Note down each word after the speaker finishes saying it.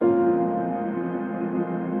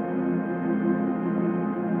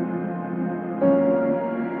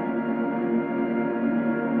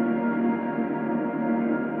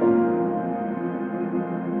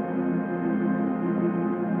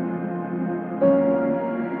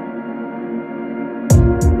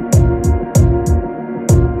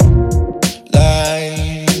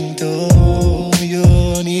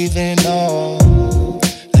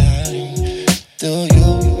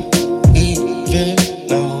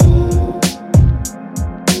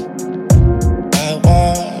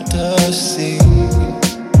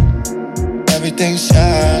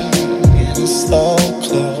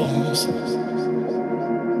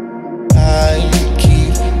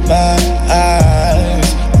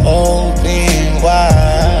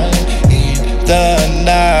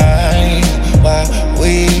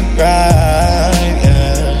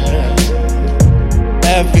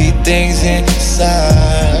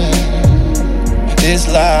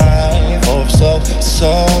life. Oh,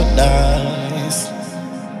 so nice.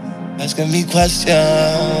 Asking me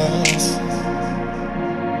questions.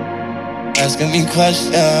 Asking me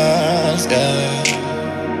questions, yeah.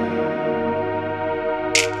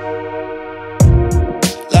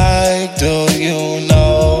 Like, do you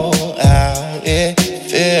know how it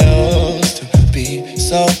feels to be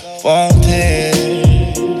so wanted?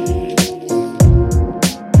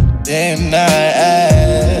 Then I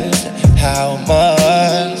ask how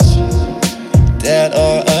much, dead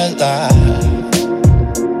or alive.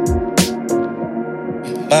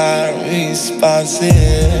 My response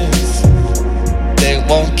is, they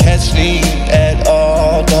won't catch me at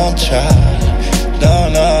all, don't try, no,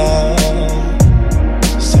 no.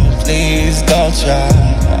 So please don't try.